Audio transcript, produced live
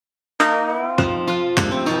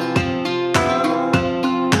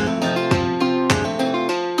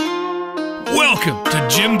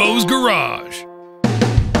Jimbos Garage.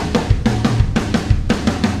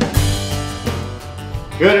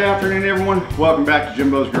 Good afternoon, everyone. Welcome back to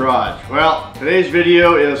Jimbos Garage. Well, today's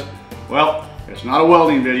video is, well, it's not a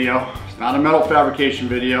welding video. It's not a metal fabrication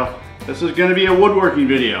video. This is going to be a woodworking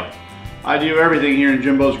video. I do everything here in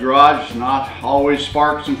Jimbos Garage. It's not always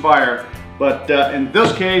sparks and fire, but in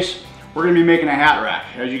this case, we're going to be making a hat rack.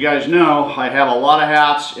 As you guys know, I have a lot of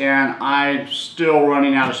hats and I'm still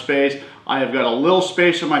running out of space. I have got a little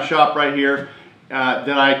space in my shop right here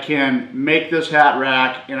that I can make this hat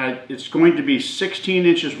rack, and it's going to be 16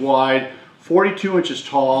 inches wide, 42 inches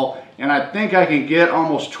tall, and I think I can get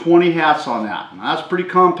almost 20 hats on that. Now, that's pretty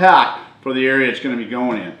compact for the area it's going to be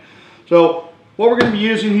going in. So what we're going to be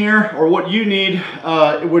using here, or what you need,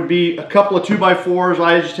 it would be a couple of 2x4s.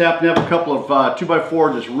 I just happen to have a couple of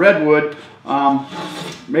 2x4 just redwood.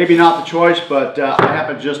 Maybe not the choice, but I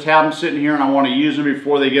happen to just have them sitting here and I want to use them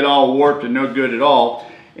before they get all warped and no good at all.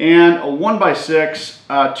 And a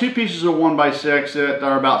 1x6, two pieces of 1x6 that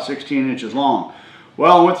are about 16 inches long.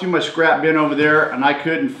 Well, I went through my scrap bin over there and I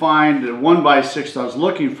couldn't find the 1x6 I was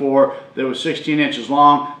looking for that was 16 inches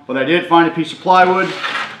long, but I did find a piece of plywood,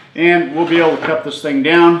 and we'll be able to cut this thing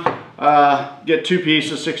down, get two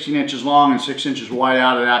pieces 16 inches long and 6 inches wide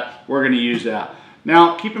out of that. We're going to use that.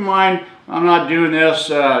 Now, keep in mind, I'm not doing this,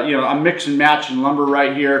 you know, I'm mixing matching lumber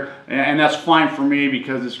right here, and that's fine for me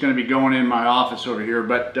because it's going to be going in my office over here.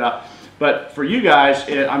 But for you guys,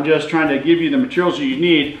 I'm just trying to give you the materials that you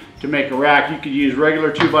need to make a rack. You could use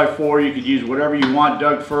regular 2x4, you could use whatever you want,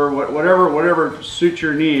 Doug fir, whatever suits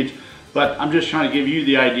your needs. But I'm just trying to give you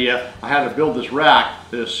the idea. I had to build this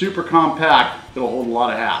rack that is super compact that'll hold a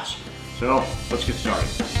lot of hats. So let's get started.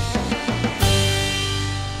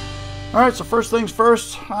 Alright, so first things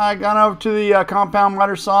first, I got over to the compound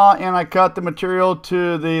miter saw and I cut the material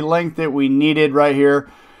to the length that we needed right here.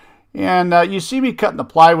 And you see me cutting the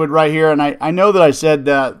plywood right here, and I know that I said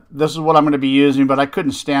that this is what I'm going to be using, but I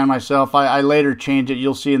couldn't stand myself. I later changed it,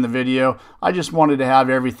 you'll see in the video. I just wanted to have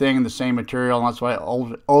everything in the same material, and that's what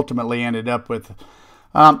I ultimately ended up with.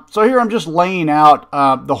 So here I'm just laying out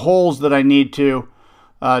the holes that I need to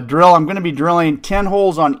drill. I'm going to be drilling 10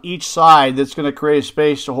 holes on each side. That's going to create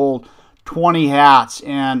space to hold 20 hats,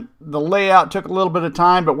 and the layout took a little bit of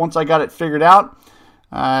time, but once I got it figured out,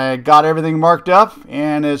 I got everything marked up,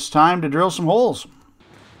 and it's time to drill some holes.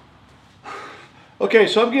 Okay,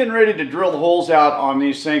 so I'm getting ready to drill the holes out on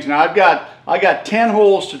these things. Now I got 10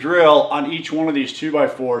 holes to drill on each one of these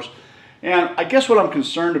 2x4s, and I guess what I'm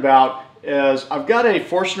concerned about is I've got a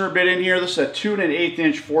Forstner bit in here. This is a 2 1/8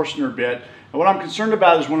 inch Forstner bit, and what I'm concerned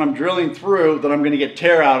about is when I'm drilling through that I'm going to get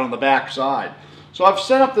tear out on the back side. So I've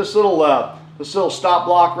set up this little stop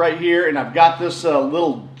block right here, and I've got this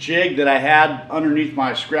little jig that I had underneath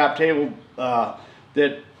my scrap table, my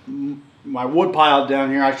wood pile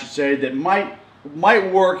down here, I should say, that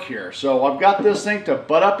might work here. So I've got this thing to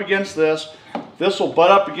butt up against this. This will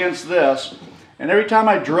butt up against this, and every time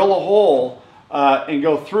I drill a hole and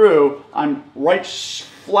go through, I'm right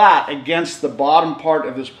flat against the bottom part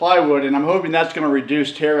of this plywood, and I'm hoping that's going to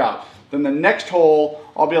reduce tear out. Then the next hole,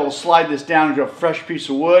 I'll be able to slide this down into a fresh piece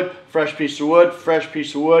of wood, fresh piece of wood, fresh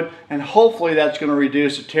piece of wood, and hopefully that's going to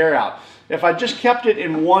reduce the tear out. If I just kept it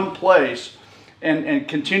in one place and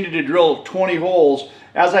continued to drill 20 holes,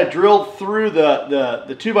 as I drilled through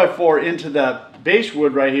the 2x4 into the base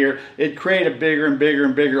wood right here, it'd create a bigger and bigger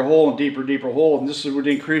and bigger hole and deeper hole, and this would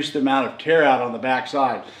increase the amount of tear out on the back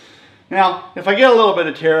side. Now, if I get a little bit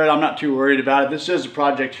of tear out, I'm not too worried about it. This is a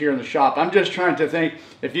project here in the shop. I'm just trying to think,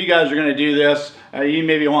 if you guys are going to do this, you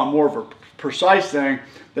maybe want more of a precise thing,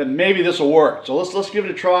 then maybe this will work. So let's give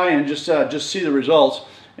it a try and just see the results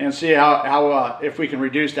and see how if we can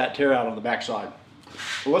reduce that tear out on the back side.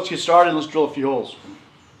 So let's get started and let's drill a few holes.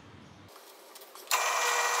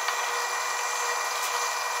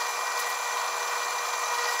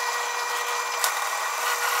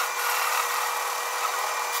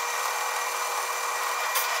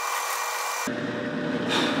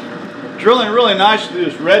 Drilling really nice through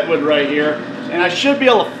this redwood right here, and I should be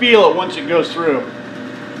able to feel it once it goes through.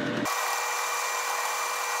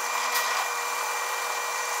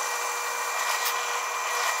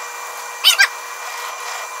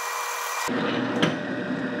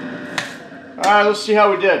 Alright, let's see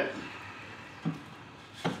how we did.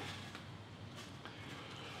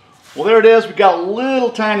 Well, there it is. We got a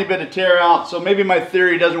little tiny bit of tear out, so maybe my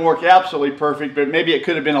theory doesn't work absolutely perfect, but maybe it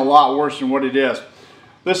could have been a lot worse than what it is.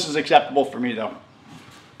 This is acceptable for me, though.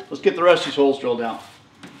 Let's get the rest of these holes drilled out.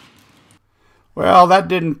 Well, that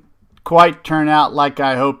didn't quite turn out like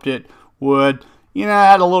I hoped it would. You know,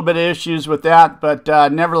 I had a little bit of issues with that, but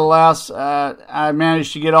nevertheless, I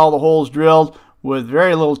managed to get all the holes drilled. with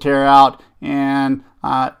very little tear out, and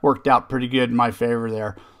it worked out pretty good in my favor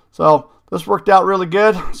there. So this worked out really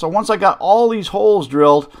good. So once I got all these holes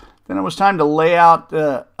drilled, then it was time to lay out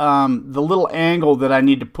the little angle that I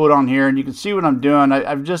need to put on here. And you can see what I'm doing.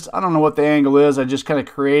 I don't know what the angle is. I just kind of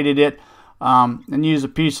created it and used a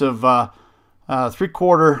piece of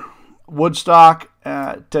 3/4 wood stock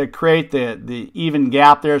to create the even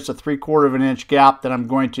gap there. It's a 3/4 of an inch gap that I'm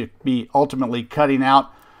going to be ultimately cutting out.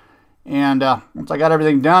 And once I got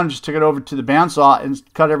everything done, just took it over to the bandsaw and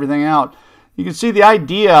cut everything out. You can see the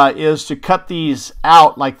idea is to cut these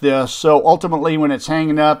out like this, so ultimately when it's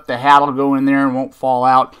hanging up, the hat will go in there and won't fall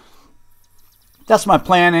out. That's my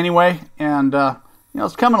plan anyway, and you know,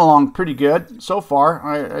 it's coming along pretty good so far.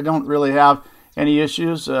 I don't really have any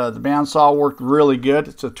issues. The bandsaw worked really good.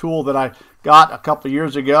 It's a tool that I got a couple of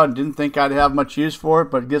years ago and didn't think I'd have much use for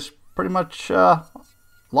it, but it gets pretty much a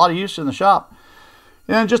lot of use in the shop.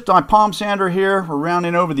 And just my palm sander here, we're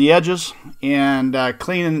rounding over the edges and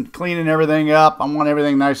cleaning everything up. I want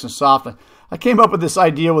everything nice and soft. I came up with this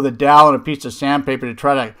idea with a dowel and a piece of sandpaper to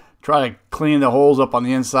try to clean the holes up on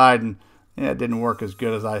the inside, and yeah, it didn't work as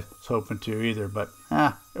good as I was hoping to either, but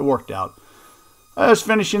it worked out. I was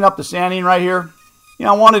finishing up the sanding right here. You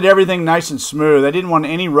know, I wanted everything nice and smooth. I didn't want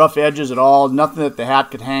any rough edges at all, nothing that the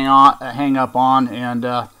hat could hang up on, and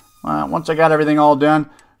once I got everything all done,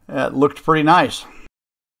 it looked pretty nice.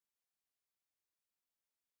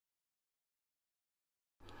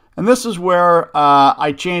 And this is where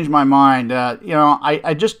I changed my mind. You know,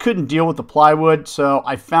 I just couldn't deal with the plywood, so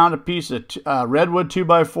I found a piece of redwood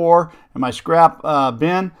 2x4 in my scrap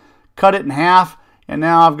bin, cut it in half, and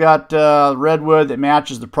now I've got redwood that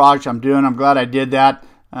matches the project I'm doing. I'm glad I did that.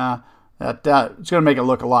 It's going to make it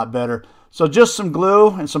look a lot better. So just some glue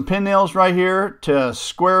and some pin nails right here to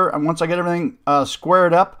square, and once I get everything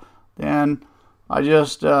squared up, then I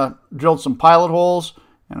just drilled some pilot holes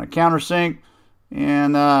and a countersink.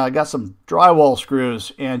 And I got some drywall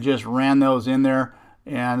screws and just ran those in there,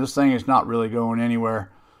 and this thing is not really going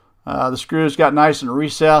anywhere. The screws got nice and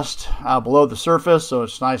recessed below the surface, so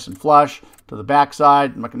it's nice and flush to the back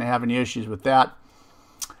side. I'm not going to have any issues with that.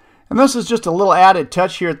 And this is just a little added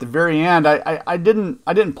touch here at the very end. I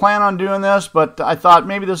didn't plan on doing this, but I thought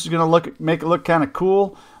maybe this is going to make it look kind of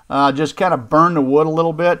cool. Just kind of burn the wood a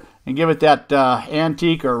little bit and give it that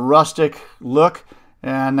antique or rustic look.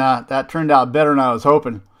 And that turned out better than I was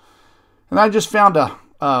hoping. And I just found a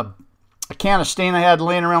can of stain I had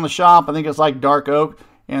laying around the shop. I think it's like dark oak,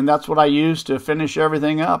 and that's what I used to finish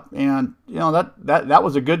everything up. And you know, that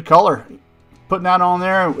was a good color. Putting that on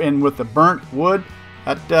there and with the burnt wood,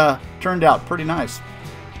 that turned out pretty nice.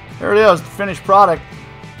 There it is, the finished product.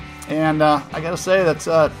 And I gotta say, that's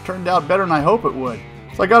turned out better than I hoped it would.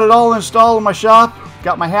 So I got it all installed in my shop,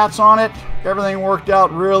 got my hats on it. Everything worked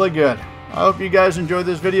out really good. I hope you guys enjoyed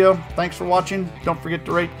this video. Thanks for watching. Don't forget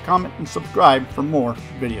to rate, comment, and subscribe for more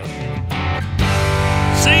videos.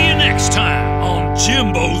 See you next time on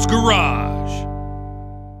Jimbo's Garage.